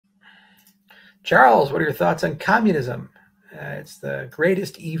Charles, what are your thoughts on communism? It's the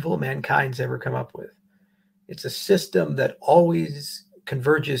greatest evil mankind's ever come up with. It's a system that always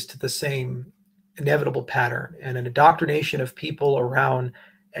converges to the same inevitable pattern and an indoctrination of people around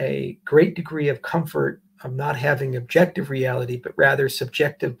a great degree of comfort of not having objective reality, but rather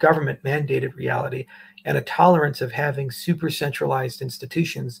subjective government mandated reality, and a tolerance of having super centralized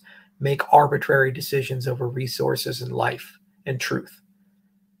institutions make arbitrary decisions over resources and life and truth.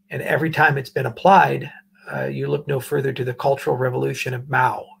 And every time it's been applied, you look no further to the Cultural Revolution of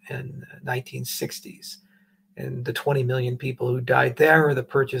Mao in the 1960s and the 20 million people who died there, or the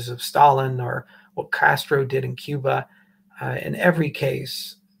purges of Stalin, or what Castro did in Cuba. In every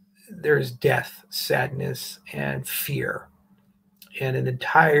case, there's death, sadness, and fear. And an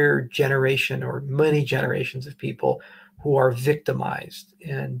entire generation or many generations of people who are victimized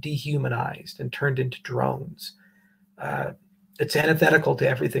and dehumanized and turned into drones. It's antithetical to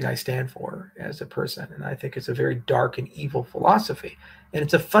everything I stand for as a person. And I think it's a very dark and evil philosophy. And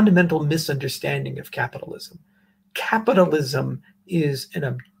it's a fundamental misunderstanding of capitalism. Capitalism is an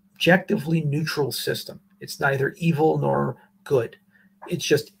objectively neutral system. It's neither evil nor good. It's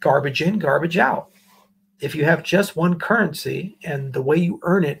just garbage in, garbage out. If you have just one currency and the way you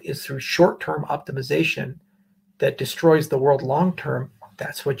earn it is through short-term optimization that destroys the world long-term,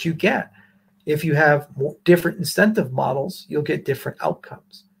 that's what you get. If you have different incentive models, you'll get different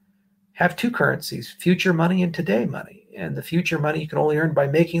outcomes. Have two currencies, future money and today money. And the future money you can only earn by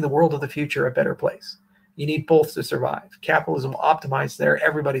making the world of the future a better place. You need both to survive. Capitalism will optimize there.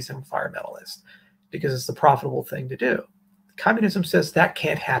 Everybody's an environmentalist because it's the profitable thing to do. Communism says that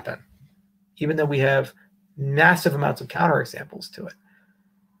can't happen, even though we have massive amounts of counterexamples to it.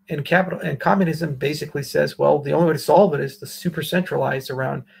 And communism basically says, well, the only way to solve it is to super centralize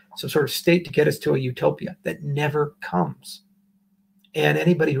around some sort of state to get us to a utopia that never comes. And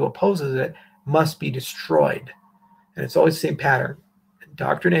anybody who opposes it must be destroyed. And it's always the same pattern: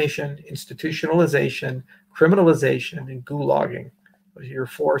 indoctrination, institutionalization, criminalization, and gulagging. Those are your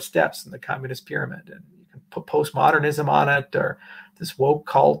 4 steps in the communist pyramid. And you can put postmodernism on it, or this woke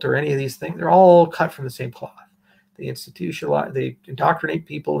cult, or any of these things. They're all cut from the same cloth. They indoctrinate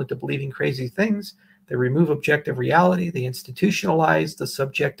people into believing crazy things. They remove objective reality. They institutionalize the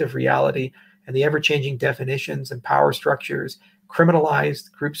subjective reality and the ever-changing definitions and power structures,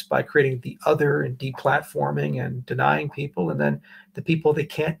 criminalized groups by creating the other and deplatforming and denying people. And then the people they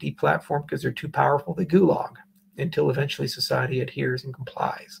can't deplatform because they're too powerful, they gulag until eventually society adheres and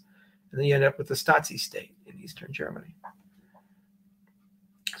complies. And then you end up with the Stasi state in Eastern Germany.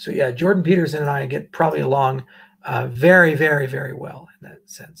 So yeah, Jordan Peterson and I get probably along very, very, very well in that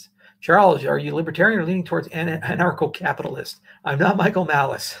sense. Charles, are you libertarian or leaning towards anarcho-capitalist? I'm not Michael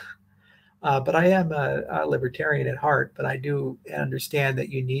Malice, but I am a libertarian at heart, but I do understand that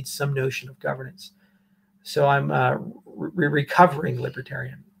you need some notion of governance. So I'm recovering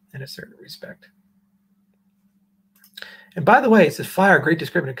libertarian in a certain respect. And by the way, it says, fire, great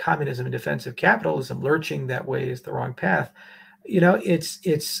description of communism and defense of capitalism. Lurching that way is the wrong path. You know,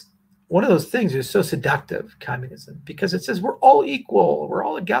 it's one of those things that's so seductive, communism, because it says we're all equal, we're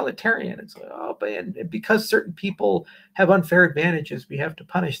all egalitarian. It's like, oh, but and because certain people have unfair advantages, we have to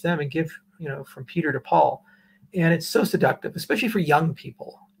punish them and give, you know, from Peter to Paul. And it's so seductive, especially for young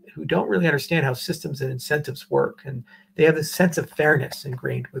people who don't really understand how systems and incentives work. And they have this sense of fairness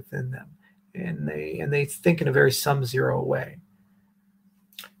ingrained within them. And they think in a very sum-zero way.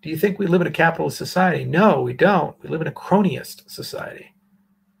 Do you think we live in a capitalist society? No, we don't. We live in a cronyist society.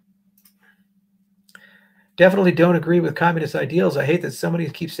 Definitely don't agree with communist ideals. I hate that somebody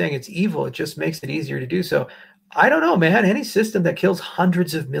keeps saying it's evil. It just makes it easier to do so. I don't know, man. Any system that kills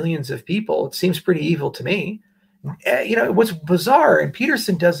hundreds of millions of people, it seems pretty evil to me. You know, what's bizarre, and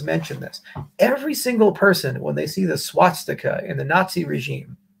Peterson does mention this, every single person, when they see the swastika in the Nazi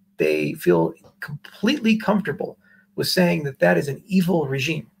regime, they feel completely comfortable with saying that that is an evil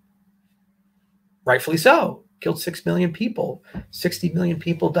regime. Rightfully so. Killed 6 million people. 60 million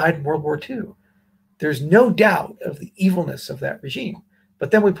people died in World War II. There's no doubt of the evilness of that regime. But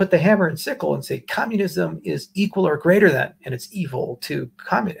then we put the hammer and sickle and say communism is equal or greater than, and it's evil to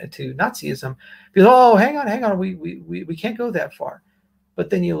Nazism. Because, oh, hang on, we can't go that far. But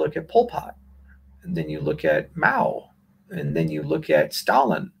then you look at Pol Pot, and then you look at Mao, and then you look at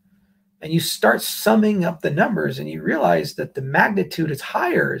Stalin, and you start summing up the numbers, and you realize that the magnitude is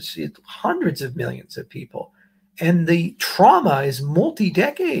higher. It's hundreds of millions of people. And the trauma is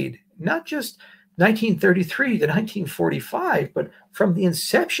multi-decade, not just 1933 to 1945, but from the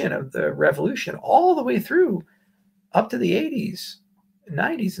inception of the revolution all the way through up to the 80s,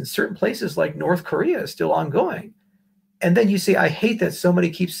 90s, in certain places like North Korea is still ongoing. And then you say, I hate that somebody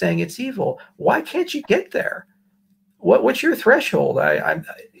keeps saying it's evil. Why can't you get there? What's your threshold?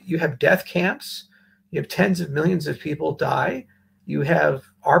 You have death camps. You have tens of millions of people die. You have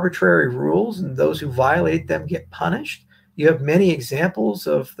arbitrary rules, and those who violate them get punished. You have many examples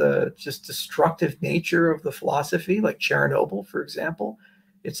of the just destructive nature of the philosophy, like Chernobyl, for example.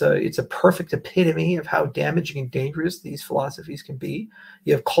 It's a perfect epitome of how damaging and dangerous these philosophies can be.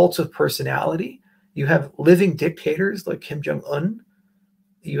 You have cults of personality. You have living dictators like Kim Jong-un.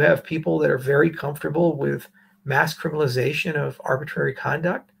 You have people that are very comfortable with mass criminalization of arbitrary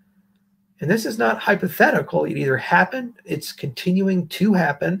conduct. And this is not hypothetical. It either happened, it's continuing to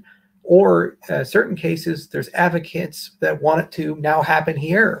happen, or in certain cases, there's advocates that want it to now happen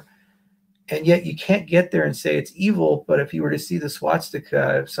here. And yet you can't get there and say it's evil. But if you were to see the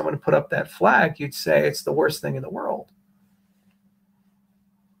swastika, if someone put up that flag, you'd say it's the worst thing in the world.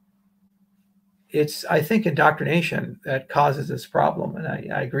 It's, I think, indoctrination that causes this problem. And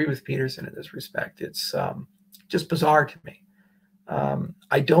I agree with Peterson in this respect. It's just bizarre to me.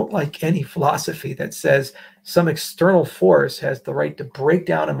 I don't like any philosophy that says some external force has the right to break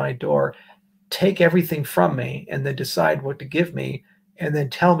down at my door, take everything from me, and then decide what to give me, and then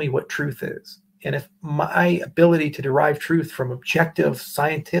tell me what truth is. And if my ability to derive truth from objective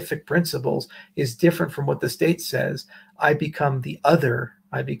scientific principles is different from what the state says, I become the other.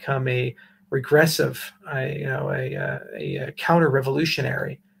 I become a regressive, a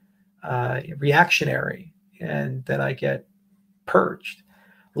counter-revolutionary, reactionary, and then I get purged.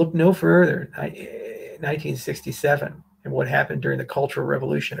 Look no further, 1967, and what happened during the Cultural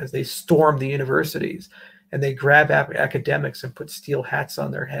Revolution as they stormed the universities and they grab academics and put steel hats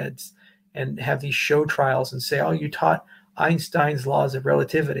on their heads and have these show trials and say, oh, you taught Einstein's laws of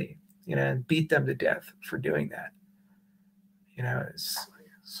relativity, and beat them to death for doing that. It's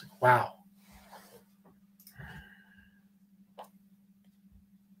like, wow.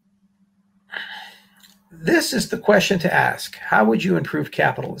 This is the question to ask. How would you improve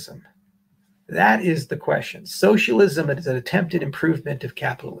capitalism? That is the question. Socialism is an attempted improvement of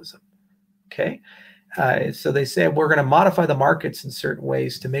capitalism. Okay? So they say we're going to modify the markets in certain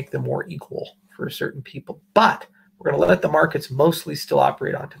ways to make them more equal for certain people, but we're going to let the markets mostly still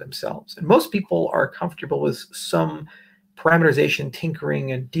operate onto themselves. And most people are comfortable with some parameterization,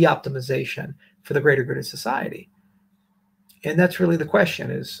 tinkering, and de-optimization for the greater good of society. And that's really the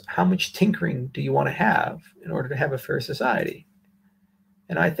question, is how much tinkering do you want to have in order to have a fair society?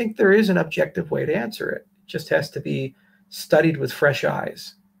 And I think there is an objective way to answer it. It just has to be studied with fresh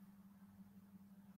eyes.